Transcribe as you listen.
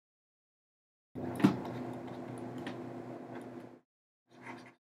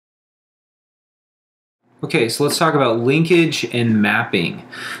Okay, so let's talk about linkage and mapping.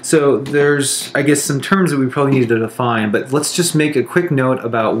 So there's, I guess, some terms that we probably need to define, but let's just make a quick note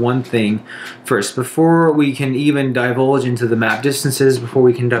about one thing first. Before we can even divulge into the map distances, before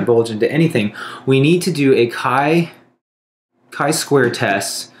we can divulge into anything, we need to do a chi-square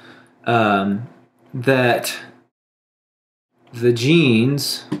test that the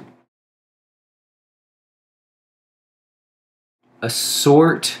genes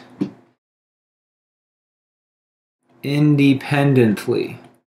assort independently,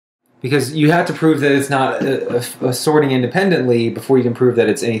 because you have to prove that it's not assorting independently before you can prove that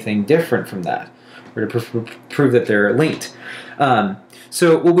it's anything different from that, or to prove that they're linked.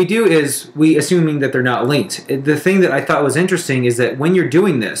 So what we do is we assuming that they're not linked. The thing that I thought was interesting is that when you're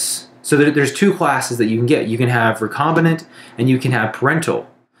doing this, so there's two classes that you can get. You can have recombinant and you can have parental.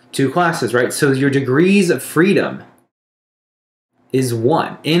 Two classes, right? So your degrees of freedom is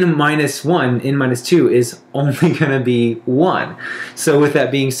 1. N minus 1, N minus 2 is only going to be 1. So with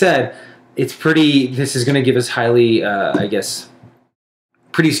that being said, it's this is going to give us highly, I guess,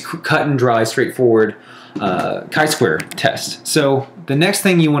 pretty cut and dry, straightforward chi-square test. So the next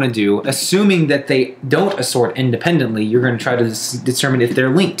thing you want to do, assuming that they don't assort independently, you're going to try to determine if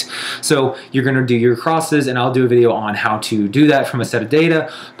they're linked. So you're going to do your crosses, and I'll do a video on how to do that from a set of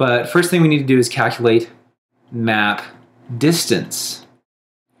data. But first thing we need to do is calculate map distance.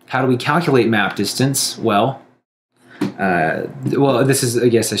 How do we calculate map distance? Well, this is, I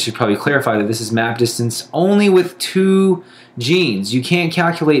guess I should probably clarify that this is map distance only with 2 genes. You can't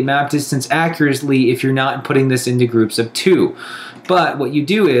calculate map distance accurately if you're not putting this into groups of 2. But what you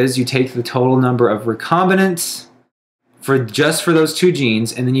do is you take the total number of recombinants just for those 2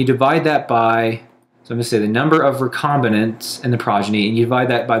 genes, and then you divide that by, so I'm going to say the number of recombinants in the progeny, and you divide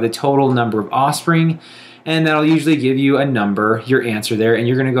that by the total number of offspring, and that'll usually give you a number, your answer there, and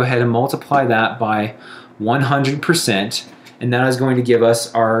you're going to go ahead and multiply that by 100%, and that is going to give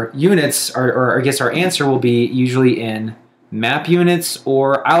us our units, or I guess our answer will be usually in map units,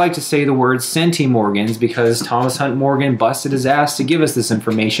 or I like to say the word centimorgans because Thomas Hunt Morgan busted his ass to give us this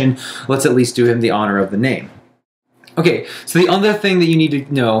information. Let's at least do him the honor of the name. Okay, so the other thing that you need to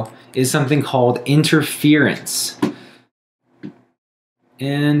know is something called interference.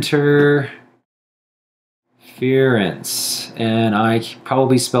 Interference, and I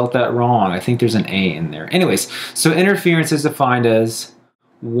probably spelt that wrong. I think there's an A in there. Anyways, so interference is defined as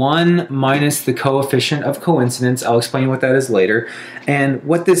 1 minus the coefficient of coincidence. I'll explain what that is later. And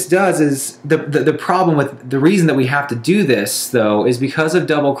what this does is, the problem with, the reason that we have to do this, though, is because of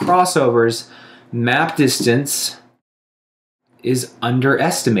double crossovers, map distance is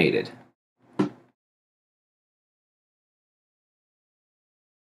underestimated.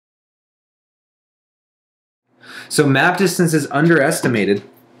 So map distance is underestimated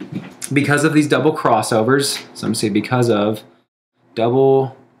because of these double crossovers. So I'm going to say because of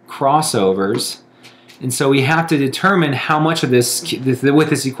double crossovers. And so we have to determine how much of this, with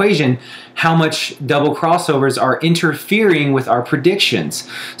this equation, how much double crossovers are interfering with our predictions.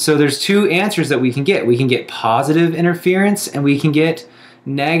 So there's 2 answers that we can get. We can get positive interference and we can get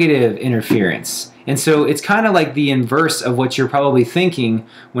negative interference. And so it's kind of like the inverse of what you're probably thinking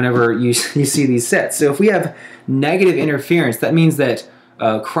whenever you see these sets. So if we have negative interference, that means that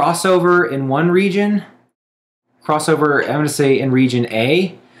crossover in one region, crossover, I'm going to say in region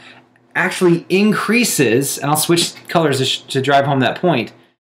A, actually increases, and I'll switch colors to drive home that point,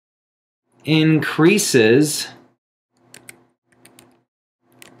 increases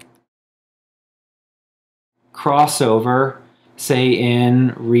crossover, say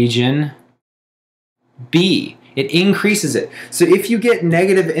in region B. It increases it. So if you get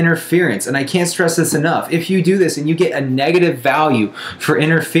negative interference, and I can't stress this enough, if you do this and you get a negative value for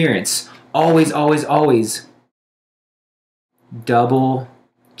interference, always, always, always double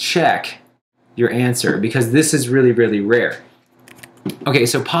check your answer, because this is really, really rare. Okay,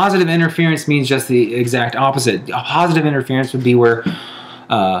 so positive interference means just the exact opposite. Positive interference would be where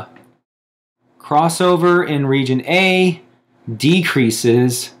crossover in region A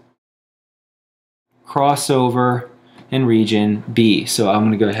decreases crossover in region B. So I'm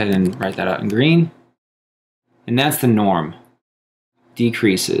going to go ahead and write that out in green. And that's the norm.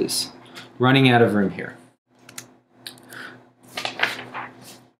 Decreases. Running out of room here.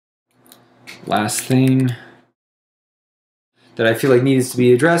 Last thing that I feel like needs to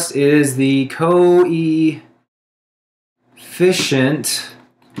be addressed is the coefficient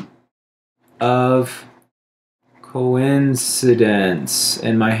of coincidence,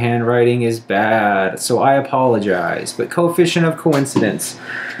 and my handwriting is bad, so I apologize, but coefficient of coincidence.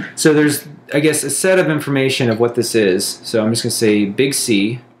 So there's, I guess, a set of information of what this is. So I'm just going to say big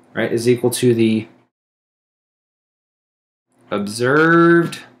C, right, is equal to the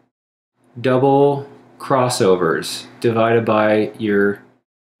observed double crossovers divided by your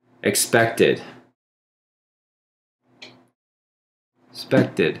expected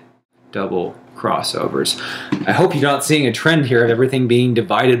double crossovers. I hope you're not seeing a trend here of everything being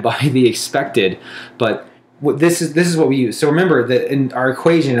divided by the expected, but this is what we use. So remember that in our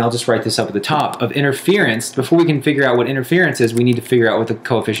equation, and I'll just write this up at the top, of interference, before we can figure out what interference is, we need to figure out what the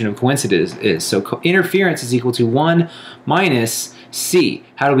coefficient of coincidence is. So interference is equal to 1 minus C.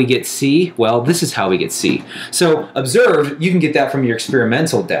 How do we get C? Well, this is how we get C. So observe, you can get that from your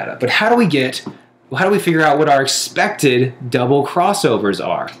experimental data, but how do we figure out what our expected double crossovers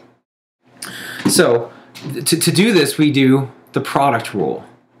are? So to do this, we do the product rule.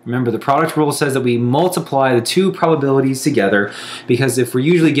 Remember, the product rule says that we multiply the two probabilities together, because if we're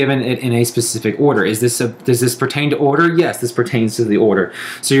usually given it in a specific order, does this pertain to order? Yes, this pertains to the order.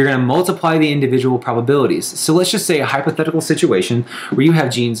 So you're going to multiply the individual probabilities. So let's just say a hypothetical situation where you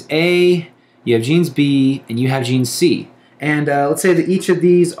have genes A, you have genes B, and you have gene C. And let's say that each of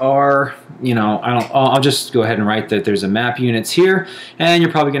these are, I'll just go ahead and write that there's a map units here, and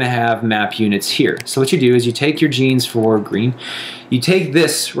you're probably going to have map units here. So what you do is you take your genes for green, you take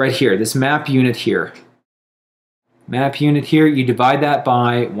this right here, this map unit here, you divide that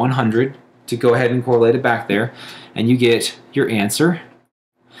by 100 to go ahead and correlate it back there, and you get your answer.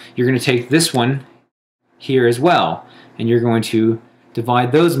 You're going to take this one here as well, and you're going to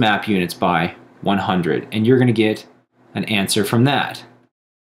divide those map units by 100, and you're going to get an answer from that.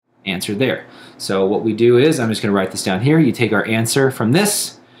 Answer there. So what we do is, I'm just going to write this down here, you take our answer from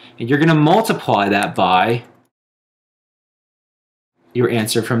this, and you're going to multiply that by your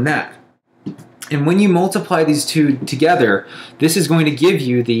answer from that. And when you multiply these two together, this is going to give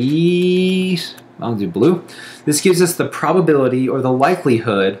you the, I'll do blue, this gives us the probability or the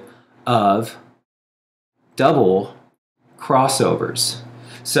likelihood of double crossovers.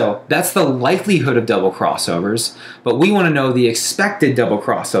 So that's the likelihood of double crossovers, but we want to know the expected double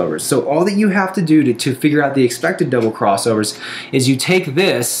crossovers. So all that you have to do to figure out the expected double crossovers is you take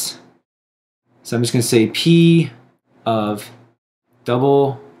this, so I'm just going to say P of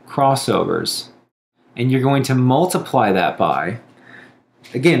double crossovers, and you're going to multiply that by,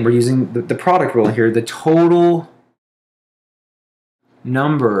 again, we're using the product rule here, the total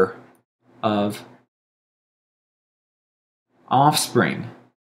number of offspring.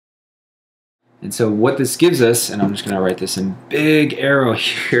 And so what this gives us, and I'm just going to write this in big arrow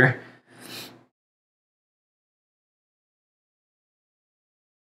here.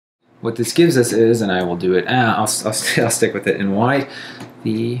 What this gives us is, and I will do it, I'll stick with it in white,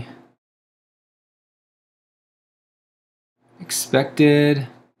 the expected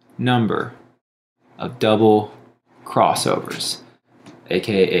number of double crossovers,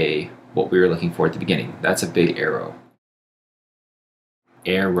 aka what we were looking for at the beginning. That's a big arrow.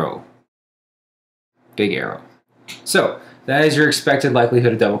 Big arrow. So that is your expected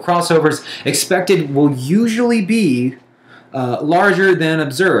likelihood of double crossovers. Expected will usually be larger than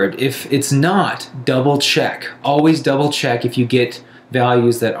observed. If it's not, double check. Always double check if you get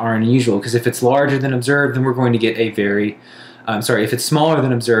values that are unusual, because if it's larger than observed, then we're going to get a very, if it's smaller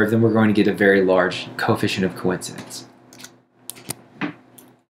than observed, then we're going to get a very large coefficient of coincidence.